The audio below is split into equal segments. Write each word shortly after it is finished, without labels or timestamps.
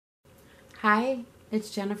Hi, it's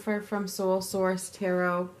Jennifer from Soul Source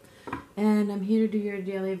Tarot, and I'm here to do your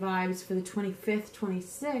daily vibes for the 25th,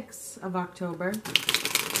 26th of October.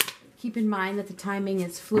 Keep in mind that the timing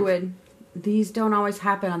is fluid. These don't always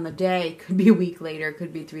happen on the day. Could be a week later,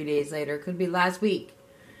 could be 3 days later, could be last week.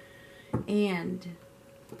 And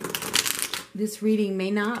this reading may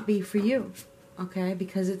not be for you, okay?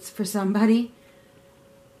 Because it's for somebody,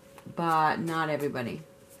 but not everybody.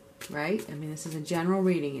 Right? I mean, this is a general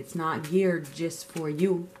reading. It's not geared just for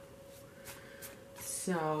you.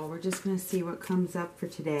 So we're just going to see what comes up for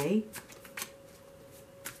today.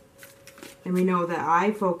 And we know that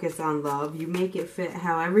I focus on love. You make it fit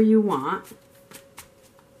however you want.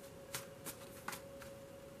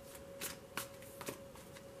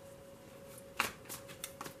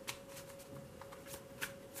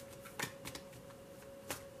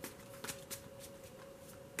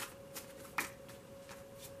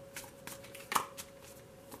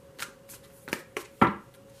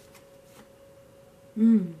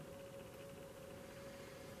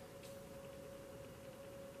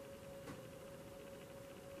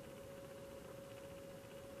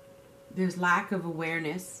 There's lack of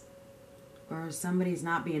awareness, or somebody's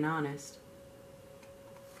not being honest.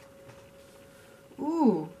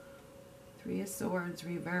 Ooh, 3 of Swords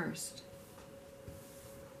reversed.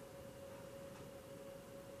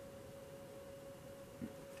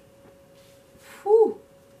 Whew.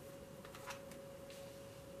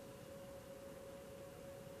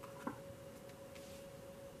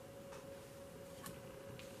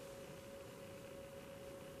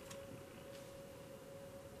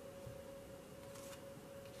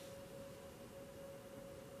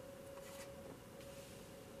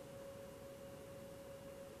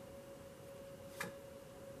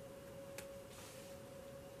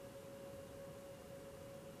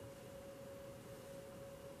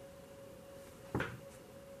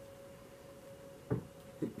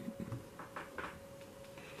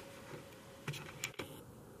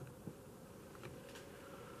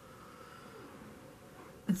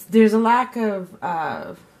 There's a lack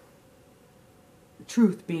of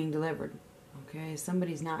truth being delivered. Okay,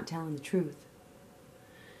 somebody's not telling the truth.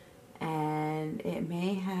 And it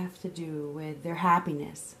may have to do with their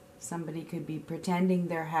happiness. Somebody could be pretending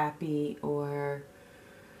they're happy, or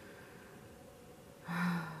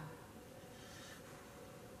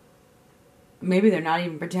maybe they're not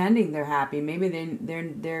even pretending they're happy. Maybe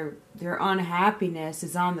their unhappiness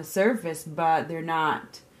is on the surface, but they're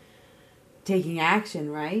not taking action,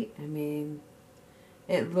 right? I mean,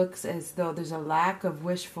 it looks as though there's a lack of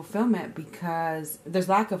wish fulfillment, because there's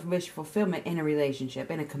lack of wish fulfillment in a relationship,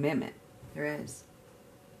 in a commitment. There is.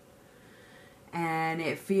 And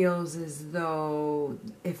it feels as though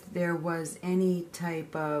if there was any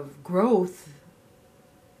type of growth,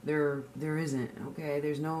 there isn't, okay?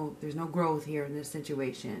 There's no growth here in this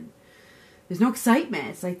situation. There's no excitement.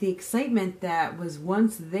 It's like the excitement that was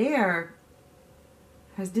once there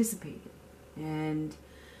has dissipated. And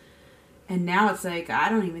now it's like, I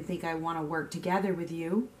don't even think I want to work together with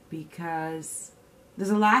you, because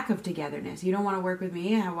there's a lack of togetherness. You don't want to work with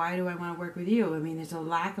me. Why do I want to work with you? I mean, there's a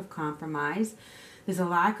lack of compromise. There's a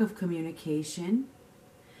lack of communication.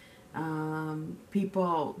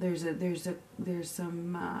 There's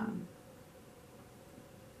some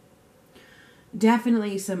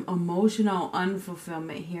definitely some emotional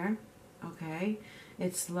unfulfillment here. Okay,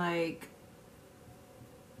 it's like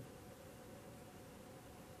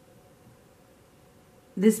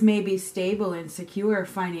this may be stable and secure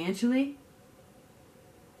financially.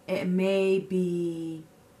 It may be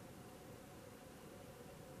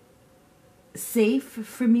safe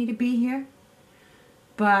for me to be here,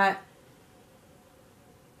 but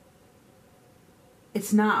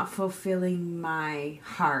it's not fulfilling my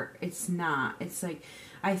heart. It's not. It's like,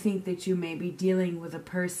 I think that you may be dealing with a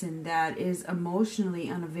person that is emotionally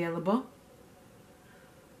unavailable,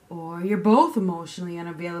 or you're both emotionally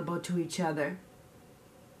unavailable to each other.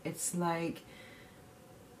 It's like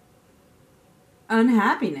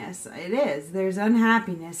unhappiness. It is. There's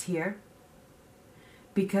unhappiness here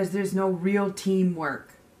because there's no real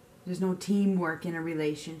teamwork. There's no teamwork in a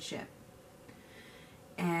relationship.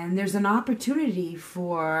 And there's an opportunity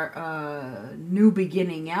for a new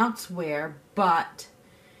beginning elsewhere, but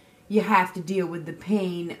you have to deal with the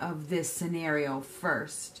pain of this scenario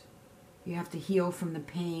first. You have to heal from the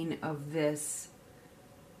pain of this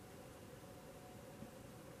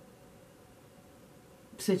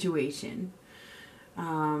situation.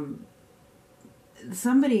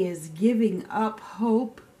 Somebody is giving up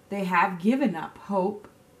hope. They have given up hope.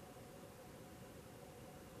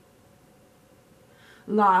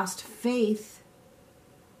 Lost faith.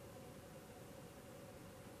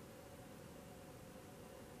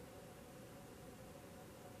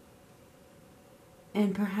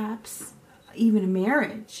 and perhaps even a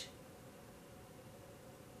marriage.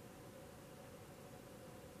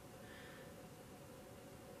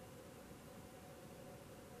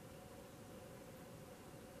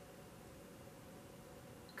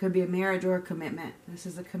 Could be a marriage or a commitment. This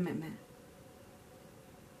is a commitment.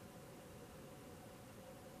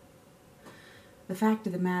 The fact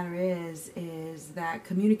of the matter is that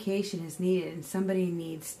communication is needed, and somebody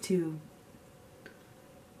needs to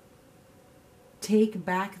take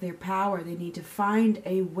back their power. They need to find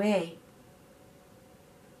a way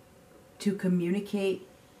to communicate,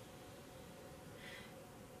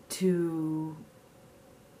 to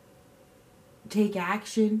take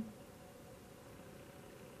action,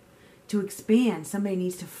 to expand. Somebody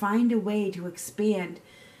needs to find a way to expand.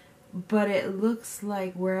 But it looks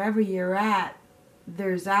like wherever you're at,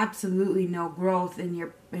 there's absolutely no growth,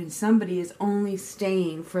 and somebody is only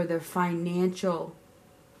staying for the financial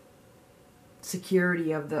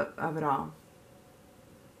security of it all.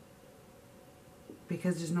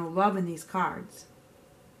 Because there's no love in these cards.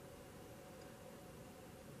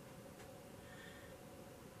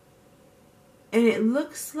 And it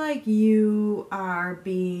looks like you are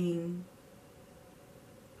being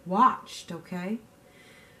watched, okay?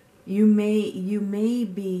 You may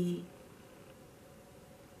be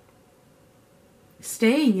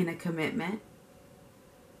staying in a commitment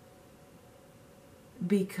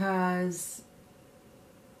because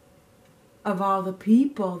of all the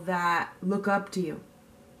people that look up to you.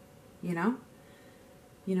 You know,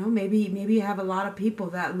 maybe you have a lot of people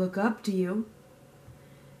that look up to you,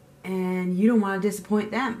 and you don't want to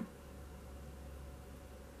disappoint them.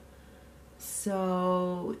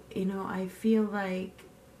 So, I feel like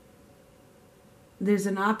there's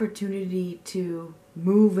an opportunity to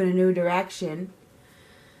move in a new direction.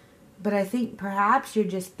 But I think perhaps you're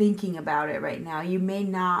just thinking about it right now. You may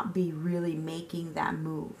not be really making that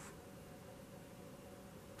move.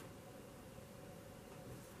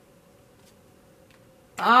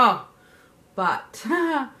 Oh, but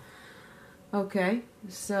okay,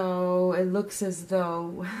 so it looks as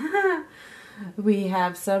though we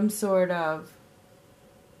have some sort of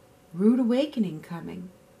rude awakening coming.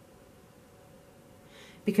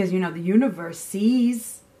 Because, the universe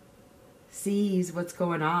sees what's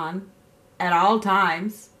going on at all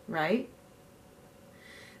times, right?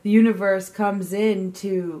 The universe comes in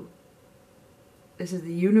to, this is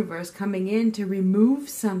the universe coming in to remove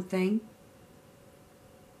something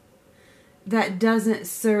that doesn't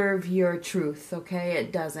serve your truth, okay?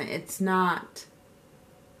 It doesn't. It's not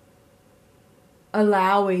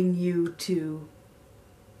allowing you to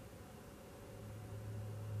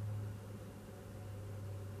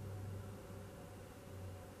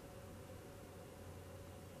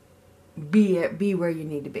be where you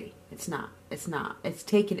need to be. It's not. It's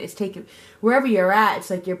taken wherever you're at. It's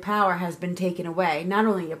like your power has been taken away. Not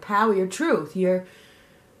only your power, your truth, your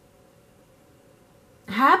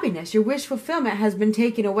happiness, your wish fulfillment has been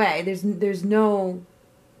taken away. There's no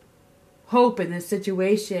hope in this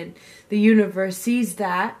situation. The universe sees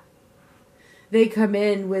that. They come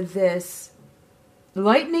in with this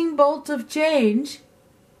lightning bolt of change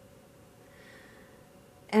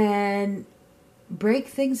and break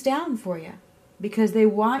things down for you because they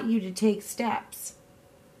want you to take steps.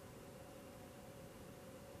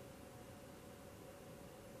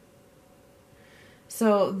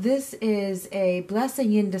 So this is a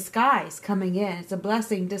blessing in disguise coming in. It's a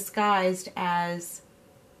blessing disguised as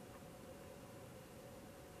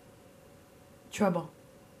trouble.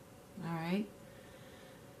 All right.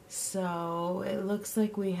 So it looks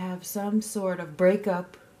like we have some sort of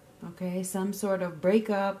breakup. Okay, some sort of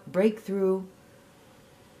breakup, breakthrough,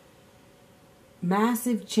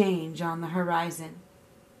 massive change on the horizon.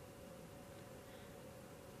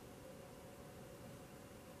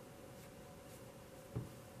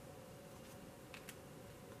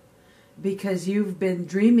 Because you've been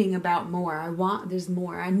dreaming about more. There's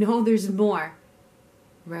more. I know there's more.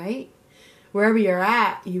 Right? Wherever you're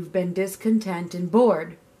at, you've been discontent and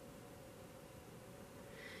bored.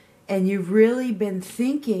 And you've really been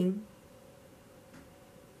thinking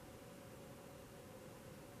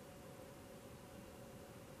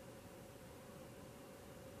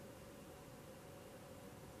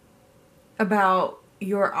about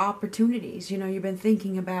your opportunities. You've been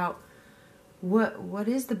thinking about what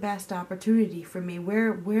is the best opportunity for me?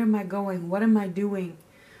 Where am I going? What am I doing?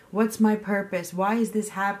 What's my purpose? Why is this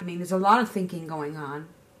happening? There's a lot of thinking going on.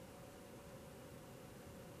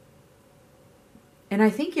 And I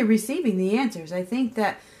think you're receiving the answers. I think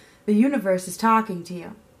that the universe is talking to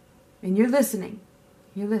you. And you're listening.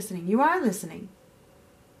 You're listening. You are listening.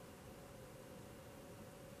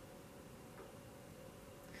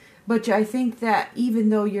 But I think that even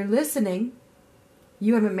though you're listening,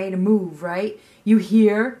 you haven't made a move, right? You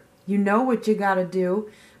hear, you know what you got to do,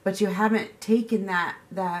 but you haven't taken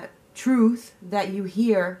that truth that you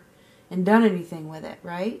hear and done anything with it,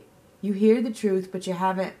 right? You hear the truth, but you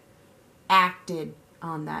haven't acted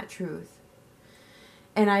on that truth.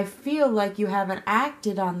 And I feel like you haven't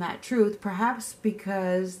acted on that truth, perhaps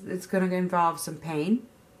because it's going to involve some pain,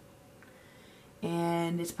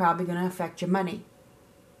 and it's probably going to affect your money.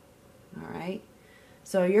 All right?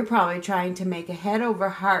 So you're probably trying to make a head over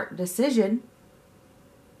heart decision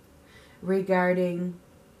regarding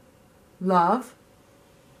love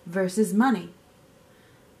versus money.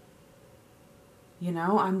 You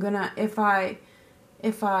know, if I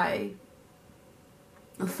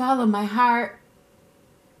follow my heart,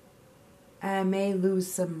 I may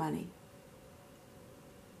lose some money.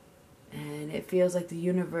 And it feels like the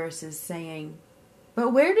universe is saying,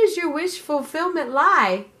 but where does your wish fulfillment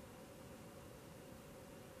lie?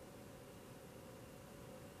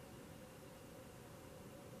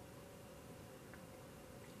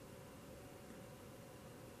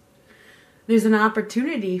 There's an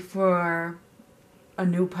opportunity for a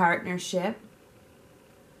new partnership,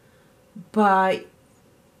 but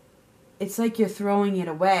it's like you're throwing it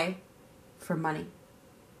away for money,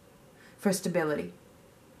 for stability.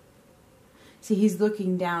 See, he's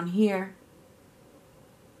looking down here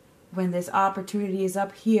when this opportunity is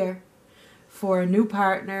up here for a new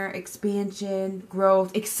partner, expansion,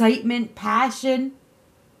 growth, excitement, passion.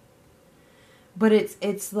 But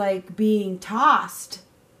it's like being tossed.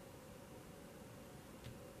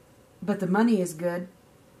 But the money is good.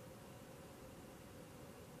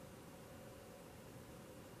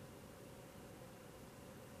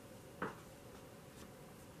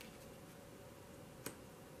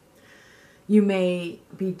 You may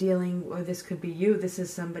be dealing, or this could be you, this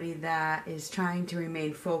is somebody that is trying to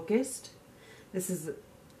remain focused. This is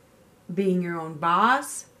being your own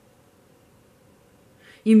boss.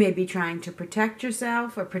 You may be trying to protect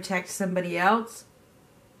yourself or protect somebody else.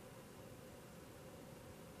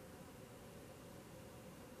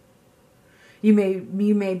 You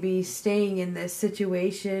may be staying in this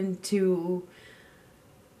situation to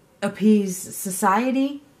appease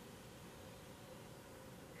society,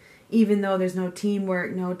 even though there's no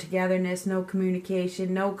teamwork, no togetherness, no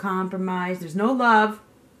communication, no compromise, there's no love.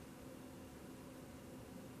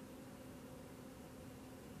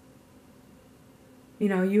 You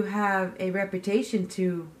know, you have a reputation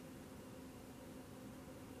to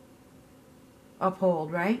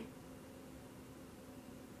uphold, right?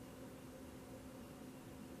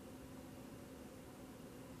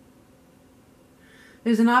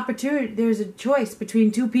 There's an opportunity, there's a choice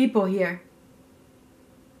between two people here.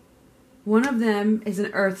 One of them is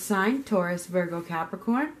an earth sign, Taurus, Virgo,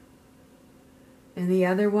 Capricorn. And the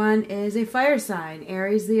other one is a fire sign,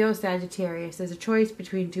 Aries, Leo, Sagittarius. There's a choice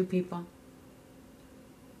between two people.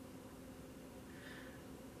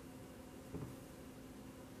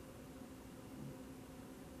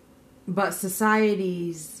 But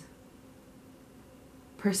society's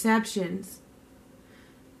perceptions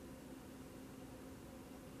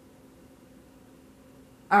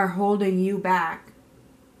are holding you back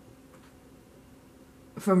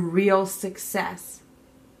from real success.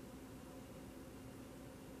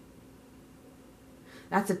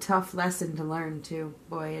 That's a tough lesson to learn too.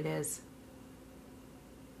 Boy, it is.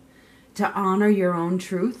 To honor your own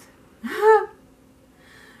truth.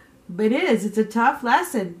 But it is. It's a tough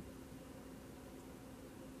lesson.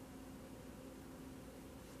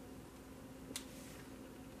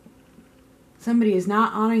 Somebody is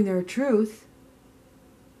not honoring their truth.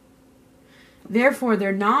 Therefore,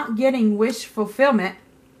 they're not getting wish fulfillment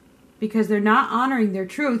because they're not honoring their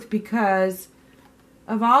truth because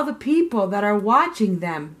of all the people that are watching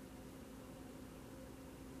them.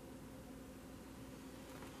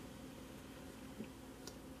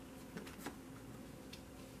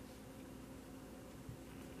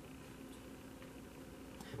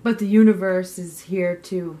 But the universe is here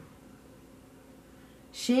to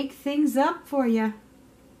shake things up for you.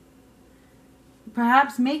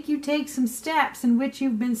 Perhaps make you take some steps in which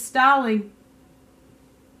you've been stalling.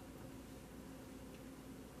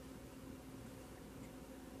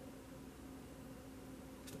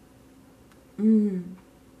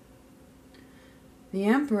 The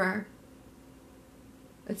Emperor.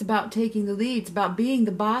 It's about taking the lead. It's about being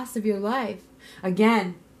the boss of your life.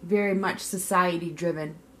 Again, very much society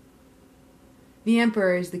driven. The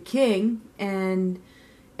Emperor is the king, and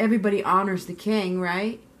everybody honors the king,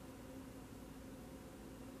 right?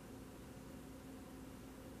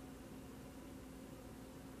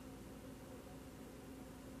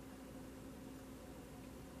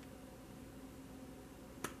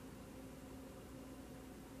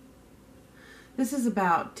 This is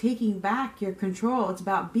about taking back your control. It's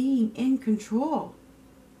about being in control.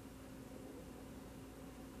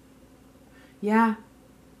 Yeah.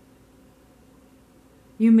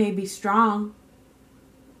 You may be strong.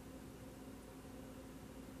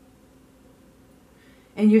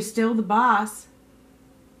 And you're still the boss.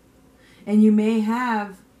 And you may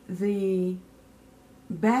have the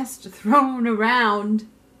best throne around.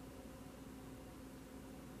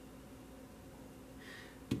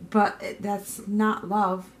 But that's not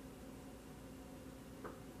love.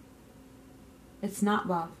 It's not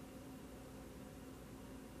love.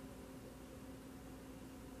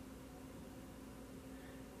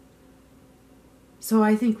 So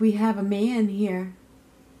I think we have a man here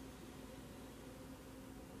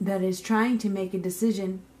that is trying to make a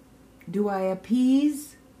decision. Do I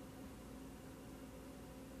appease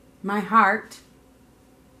my heart,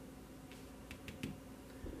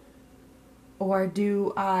 or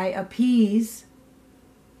do I appease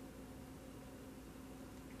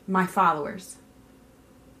my followers,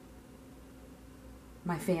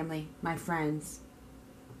 my family, my friends?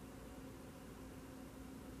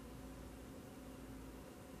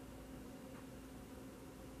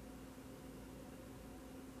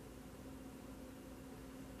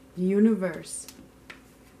 The universe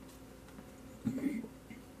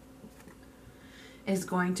is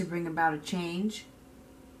going to bring about a change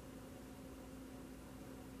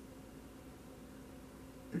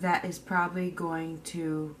that is probably going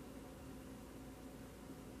to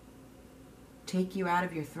take you out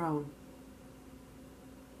of your throne.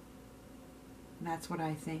 That's what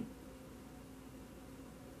I think.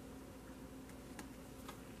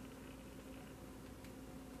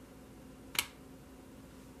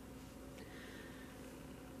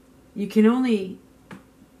 You can only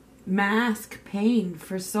mask pain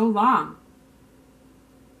for so long.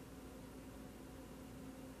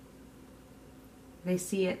 They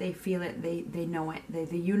see it, they feel it, they know it.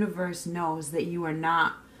 The universe knows that you are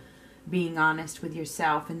not being honest with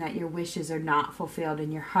yourself and that your wishes are not fulfilled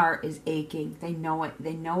and your heart is aching. They know it.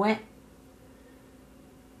 They know it.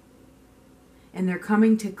 And they're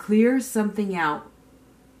coming to clear something out.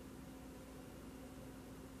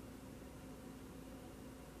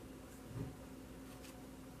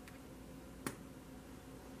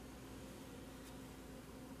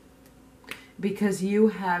 Because you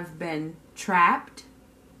have been trapped.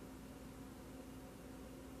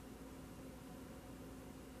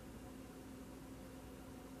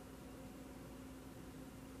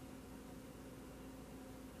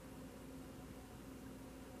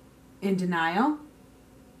 In denial.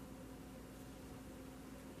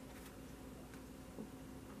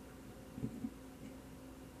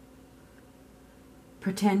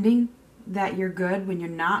 Pretending that you're good when you're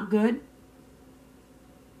not good.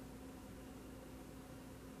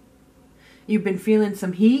 You've been feeling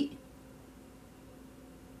some heat.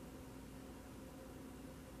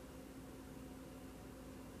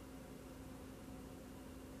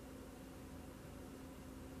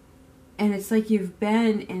 And it's like you've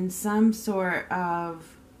been in some sort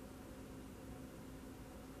of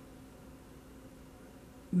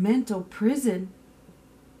mental prison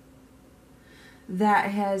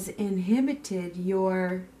that has inhibited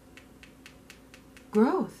your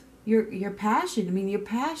growth. Your passion. I mean, your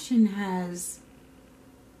passion has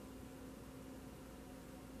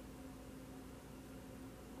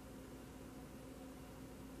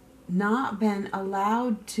not been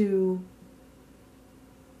allowed to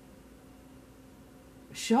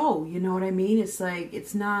show, you know what I mean? It's like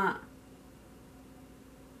it's not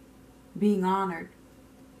being honored.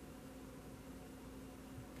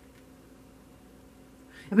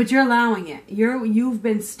 But you're allowing it. You've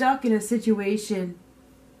been stuck in a situation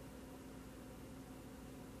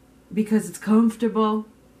because it's comfortable,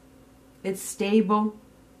 it's stable,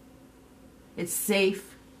 it's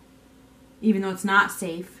safe, even though it's not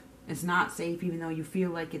safe. It's not safe even though you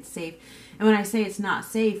feel like it's safe. And when I say it's not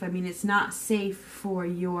safe, I mean it's not safe for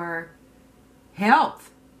your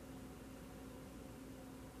health.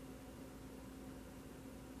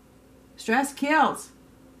 Stress kills.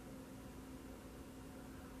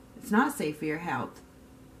 It's not safe for your health.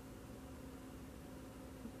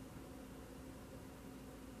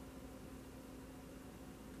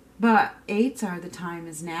 But 8s are the time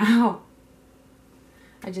is now.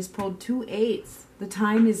 I just pulled 2 8s. The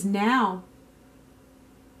time is now.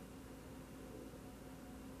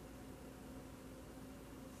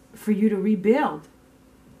 For you to rebuild.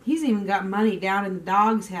 He's even got money down in the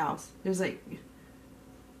dog's house. There's like...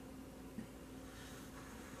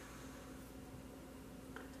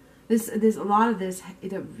 There's a lot of this.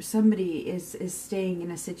 Somebody is staying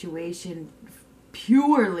in a situation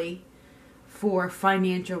purely for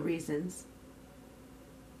financial reasons.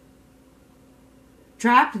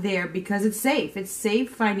 Trapped there because it's safe. It's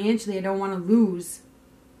safe financially. I don't want to lose.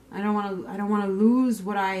 I don't want to lose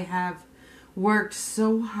what I have worked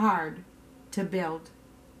so hard to build.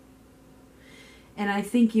 And I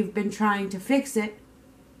think you've been trying to fix it.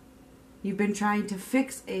 You've been trying to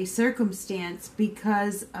fix a circumstance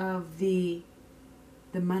because of the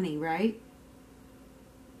money, right?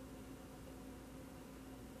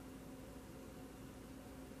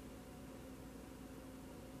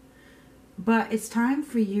 But it's time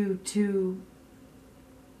for you to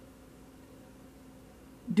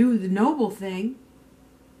do the noble thing.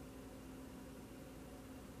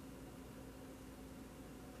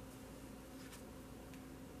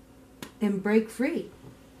 And break free.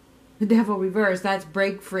 The devil reversed, that's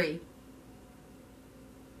break free.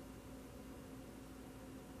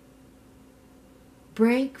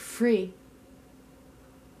 Break free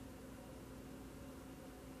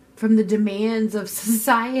from the demands of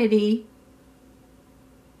society.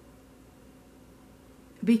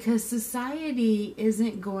 Because society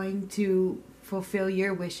isn't going to fulfill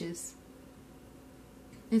your wishes.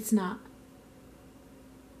 It's not.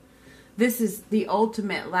 This is the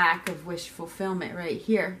ultimate lack of wish fulfillment right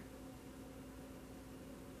here.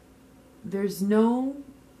 There's no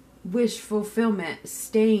wish fulfillment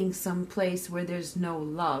staying someplace where there's no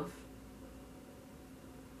love.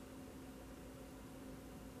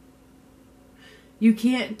 You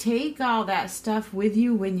can't take all that stuff with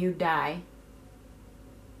you when you die.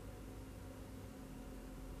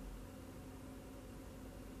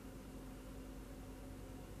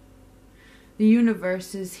 The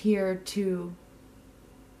universe is here to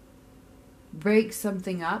break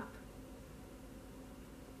something up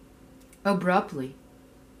abruptly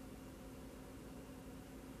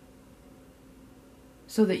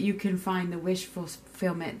so that you can find the wish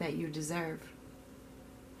fulfillment that you deserve.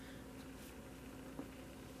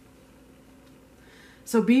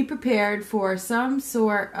 So be prepared for some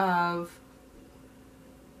sort of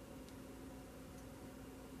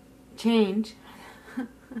change.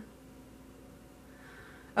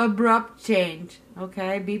 Abrupt change,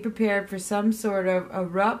 okay? Be prepared for some sort of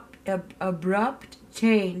abrupt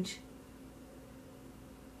change.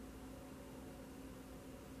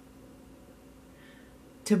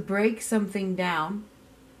 To break something down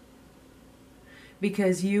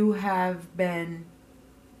because you have been,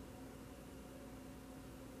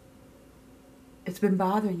 it's been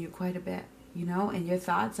bothering you quite a bit, you know? And your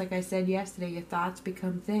thoughts, like I said yesterday, your thoughts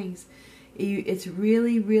become things. It's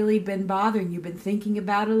really, really been bothering you. You've been thinking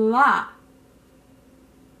about it a lot.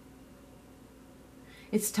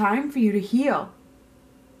 It's time for you to heal.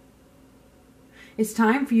 It's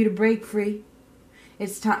time for you to break free.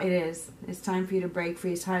 It is. It's time for you to break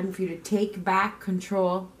free. It's time for you to take back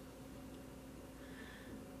control.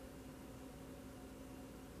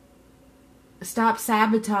 Stop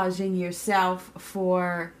sabotaging yourself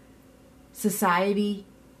for society.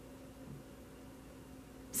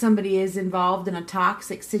 Somebody is involved in a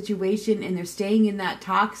toxic situation and they're staying in that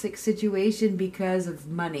toxic situation because of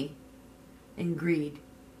money and greed.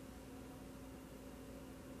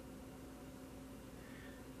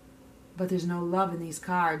 But there's no love in these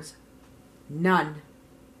cards. None.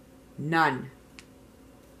 None.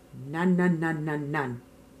 None, none, none, none, none.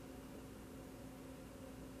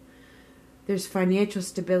 There's financial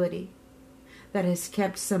stability that has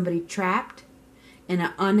kept somebody trapped in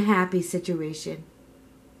an unhappy situation.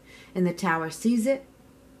 And the tower sees it,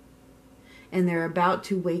 and they're about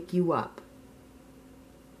to wake you up.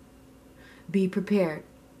 Be prepared.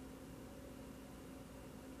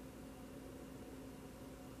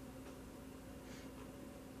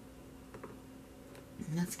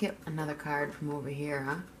 Let's get another card from over here,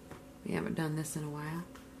 huh? We haven't done this in a while.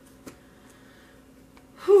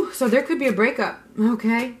 Whew. So there could be a breakup,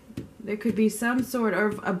 okay? There could be some sort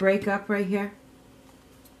of a breakup right here.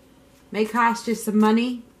 May cost you some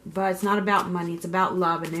money. But it's not about money. It's about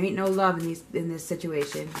love. And there ain't no love in this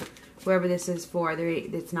situation. Whoever this is for,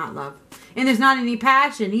 it's not love. And there's not any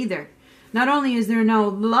passion either. Not only is there no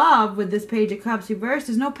love with this Page of Cups reversed,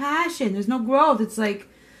 there's no passion. There's no growth. It's like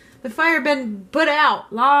the fire been put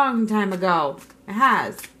out long time ago. It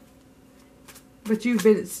has. But you've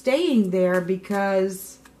been staying there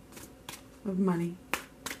because of money.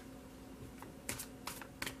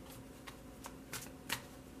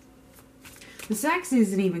 The sex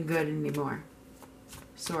isn't even good anymore.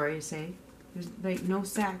 Sorry to say. There's like no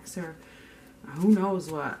sex or who knows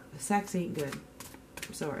what. The sex ain't good.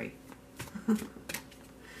 I'm sorry.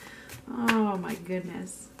 Oh my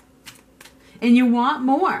goodness. And you want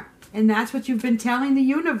more. And that's what you've been telling the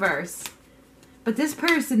universe. But this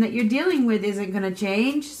person that you're dealing with isn't going to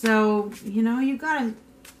change. So, you got to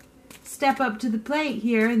step up to the plate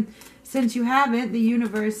here. And since you haven't, the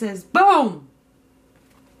universe says, boom!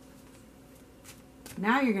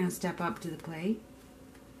 Now you're going to step up to the plate.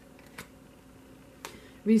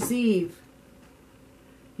 Receive.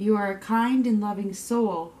 You are a kind and loving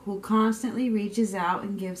soul who constantly reaches out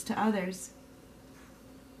and gives to others.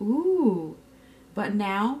 Ooh. But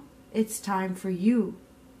now it's time for you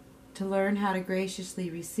to learn how to graciously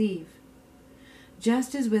receive.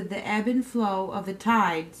 Just as with the ebb and flow of the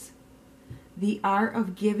tides, the art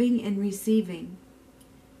of giving and receiving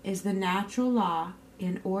is the natural law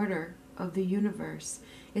and order of the universe.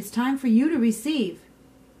 It's time for you to receive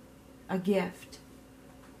a gift.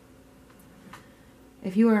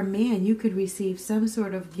 If you are a man, you could receive some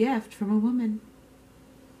sort of gift from a woman.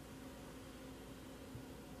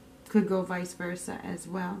 Could go vice versa as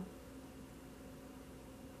well.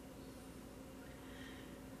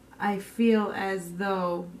 I feel as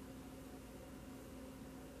though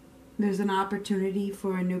there's an opportunity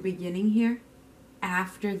for a new beginning here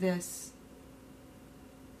after this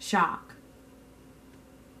shock.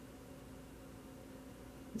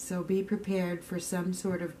 So be prepared for some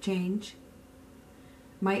sort of change.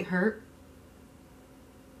 Might hurt.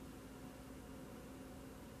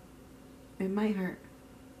 It might hurt.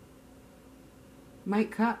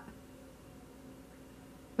 Might cut.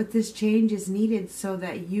 But this change is needed so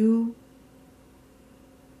that you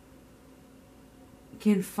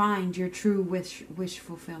can find your true wish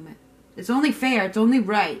fulfillment. It's only fair. It's only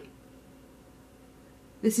right.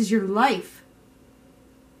 This is your life.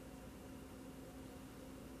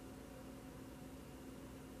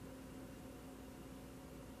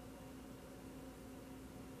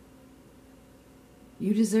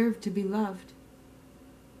 You deserve to be loved.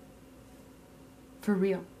 For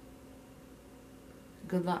real.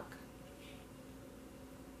 Good luck.